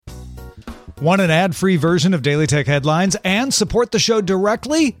Want an ad-free version of Daily Tech Headlines and support the show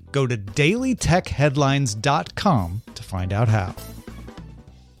directly? Go to dailytechheadlines.com to find out how.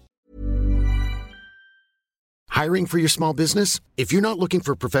 Hiring for your small business? If you're not looking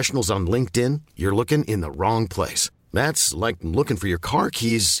for professionals on LinkedIn, you're looking in the wrong place. That's like looking for your car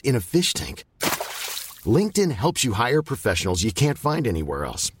keys in a fish tank. LinkedIn helps you hire professionals you can't find anywhere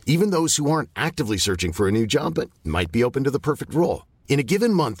else, even those who aren't actively searching for a new job but might be open to the perfect role. In a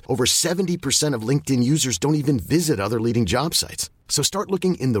given month, over 70% of LinkedIn users don't even visit other leading job sites. So start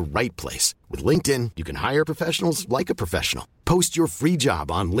looking in the right place. With LinkedIn, you can hire professionals like a professional. Post your free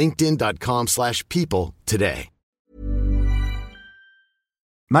job on linkedin.com/people today.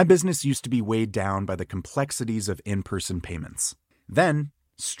 My business used to be weighed down by the complexities of in-person payments. Then,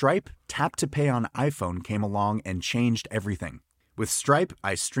 Stripe Tap to Pay on iPhone came along and changed everything. With Stripe,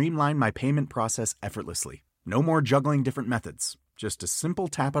 I streamlined my payment process effortlessly. No more juggling different methods. Just a simple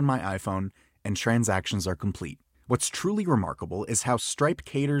tap on my iPhone, and transactions are complete. What's truly remarkable is how Stripe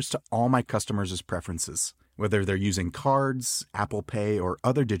caters to all my customers' preferences. Whether they're using cards, Apple Pay, or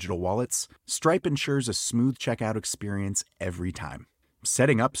other digital wallets, Stripe ensures a smooth checkout experience every time.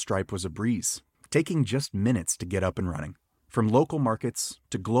 Setting up Stripe was a breeze, taking just minutes to get up and running. From local markets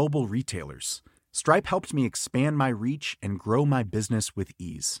to global retailers, Stripe helped me expand my reach and grow my business with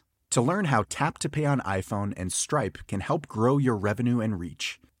ease. To learn how Tap to Pay on iPhone and Stripe can help grow your revenue and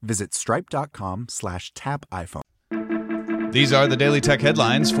reach, visit stripe.com/tapiphone. These are the Daily Tech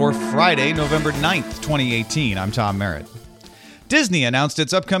Headlines for Friday, November 9th, 2018. I'm Tom Merritt. Disney announced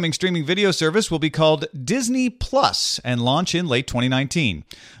its upcoming streaming video service will be called Disney Plus and launch in late 2019.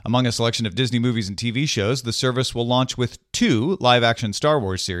 Among a selection of Disney movies and TV shows, the service will launch with 2 live-action Star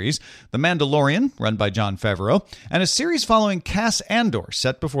Wars series, The Mandalorian, run by Jon Favreau, and a series following Cass Andor,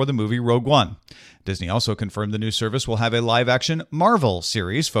 set before the movie Rogue One. Disney also confirmed the new service will have a live-action Marvel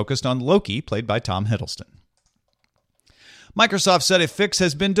series focused on Loki, played by Tom Hiddleston. Microsoft said a fix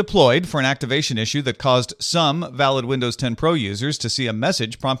has been deployed for an activation issue that caused some valid Windows 10 Pro users to see a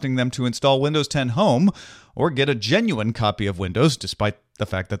message prompting them to install Windows 10 Home or get a genuine copy of Windows, despite the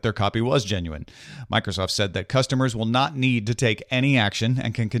fact that their copy was genuine. Microsoft said that customers will not need to take any action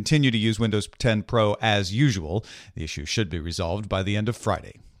and can continue to use Windows 10 Pro as usual. The issue should be resolved by the end of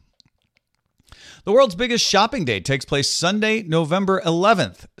Friday. The world's biggest shopping day takes place Sunday, November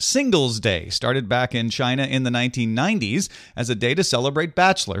 11th. Singles Day started back in China in the 1990s as a day to celebrate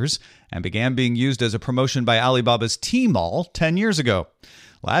bachelors and began being used as a promotion by Alibaba's Tmall 10 years ago.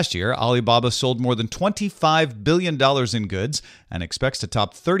 Last year, Alibaba sold more than $25 billion in goods and expects to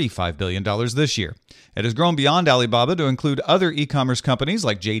top $35 billion this year. It has grown beyond Alibaba to include other e-commerce companies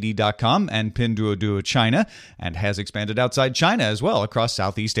like JD.com and Pinduoduo China and has expanded outside China as well across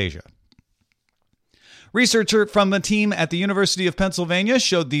Southeast Asia. Researcher from a team at the University of Pennsylvania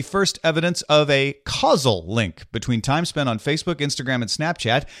showed the first evidence of a causal link between time spent on Facebook, Instagram, and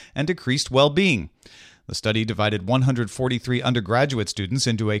Snapchat and decreased well-being. The study divided 143 undergraduate students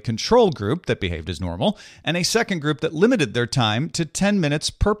into a control group that behaved as normal and a second group that limited their time to 10 minutes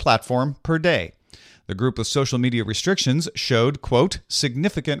per platform per day. The group with social media restrictions showed, quote,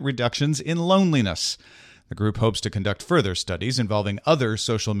 significant reductions in loneliness. The group hopes to conduct further studies involving other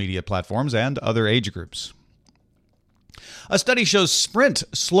social media platforms and other age groups. A study shows Sprint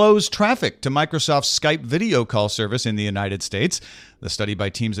slows traffic to Microsoft's Skype video call service in the United States. The study by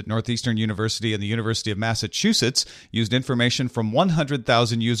teams at Northeastern University and the University of Massachusetts used information from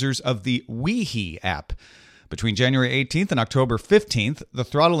 100,000 users of the WeHe app. Between January 18th and October 15th, the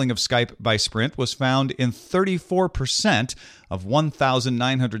throttling of Skype by Sprint was found in 34% of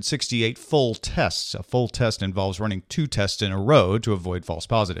 1,968 full tests. A full test involves running 2 tests in a row to avoid false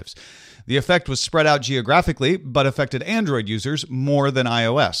positives. The effect was spread out geographically, but affected Android users more than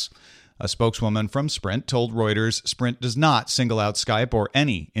iOS. A spokeswoman from Sprint told Reuters Sprint does not single out Skype or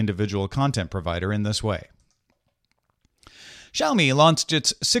any individual content provider in this way. Xiaomi launched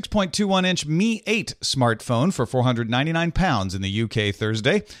its 6.21-inch Mi 8 smartphone for £499 in the UK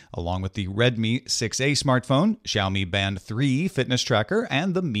Thursday, along with the Redmi 6A smartphone, Xiaomi Band 3 fitness tracker,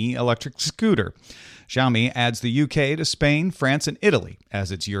 and the Mi electric scooter. Xiaomi adds the UK to Spain, France, and Italy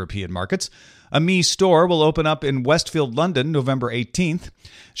as its European markets. A Mi store will open up in Westfield, London, November 18th.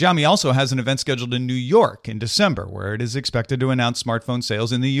 Xiaomi also has an event scheduled in New York in December, where it is expected to announce smartphone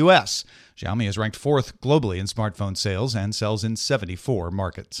sales in the U.S. Xiaomi is ranked 4th globally in smartphone sales and sells in 74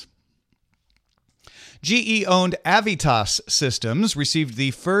 markets. GE-owned Avitas Systems received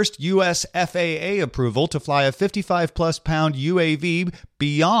the first U.S. FAA approval to fly a 55-plus pound UAV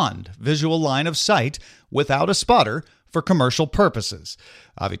beyond visual line of sight without a spotter for commercial purposes.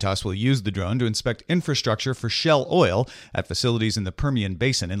 Avitas will use the drone to inspect infrastructure for Shell Oil at facilities in the Permian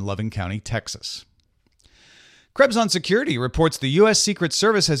Basin in Loving County, Texas. Krebs on Security reports the U.S. Secret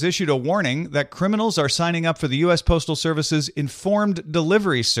Service has issued a warning that criminals are signing up for the U.S. Postal Service's Informed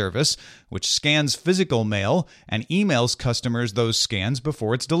Delivery Service, which scans physical mail and emails customers those scans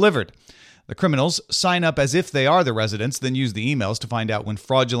before it's delivered. The criminals sign up as if they are the residents, then use the emails to find out when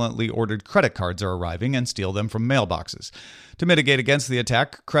fraudulently ordered credit cards are arriving and steal them from mailboxes. To mitigate against the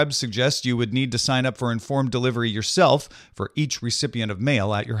attack, Krebs suggests you would need to sign up for informed delivery yourself for each recipient of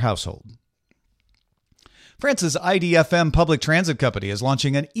mail at your household. France's IDFM public transit company is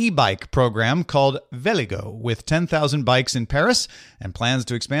launching an e-bike program called Véligo with 10,000 bikes in Paris and plans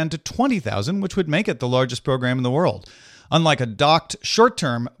to expand to 20,000, which would make it the largest program in the world. Unlike a docked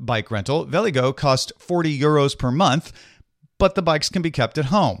short-term bike rental, Véligo costs €40 per month, but the bikes can be kept at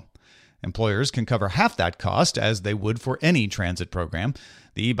home. Employers can cover half that cost as they would for any transit program.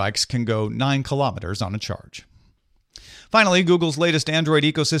 The e-bikes can go 9 kilometers on a charge. Finally, Google's latest Android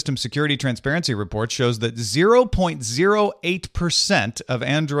ecosystem security transparency report shows that 0.08% of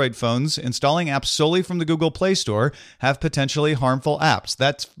Android phones installing apps solely from the Google Play Store have potentially harmful apps.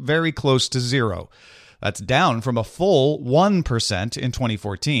 That's very close to zero. That's down from a full 1% in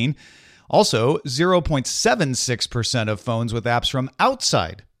 2014. Also, 0.76% of phones with apps from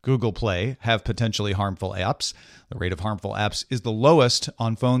outside Google Play have potentially harmful apps. The rate of harmful apps is the lowest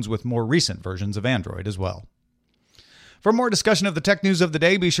on phones with more recent versions of Android as well. For more discussion of the tech news of the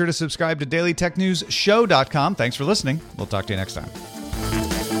day, be sure to subscribe to dailytechnewsshow.com. Thanks for listening. We'll talk to you next time.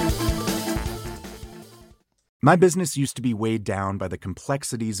 My business used to be weighed down by the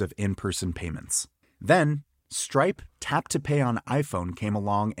complexities of in-person payments. Then, Stripe Tap to Pay on iPhone came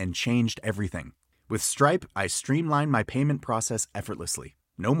along and changed everything. With Stripe, I streamlined my payment process effortlessly.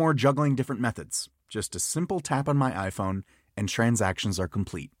 No more juggling different methods. Just a simple tap on my iPhone and transactions are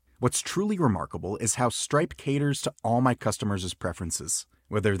complete. What's truly remarkable is how Stripe caters to all my customers' preferences.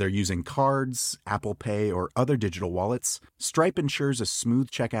 Whether they're using cards, Apple Pay, or other digital wallets, Stripe ensures a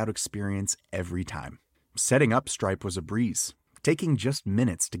smooth checkout experience every time. Setting up Stripe was a breeze, taking just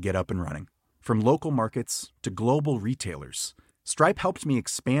minutes to get up and running. From local markets to global retailers, Stripe helped me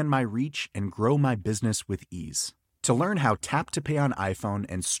expand my reach and grow my business with ease. To learn how Tap to Pay on iPhone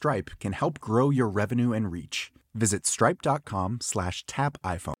and Stripe can help grow your revenue and reach, visit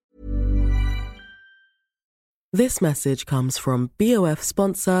stripe.com/tapiphone. This message comes from BOF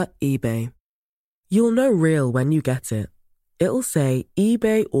sponsor eBay. You'll know real when you get it. It'll say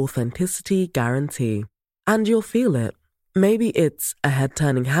eBay Authenticity Guarantee. And you'll feel it. Maybe it's a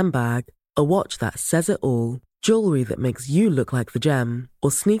head-turning handbag, a watch that says it all, jewelry that makes you look like the gem,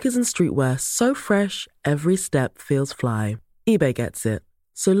 or sneakers and streetwear so fresh every step feels fly. eBay gets it.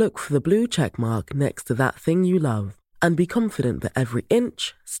 So look for the blue check mark next to that thing you love. And be confident that every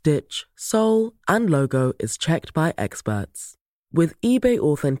inch, stitch, sole, and logo is checked by experts. With eBay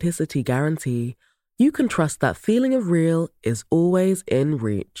Authenticity Guarantee, you can trust that feeling of real is always in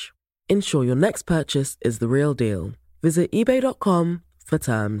reach. Ensure your next purchase is the real deal. Visit ebay.com for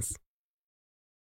terms.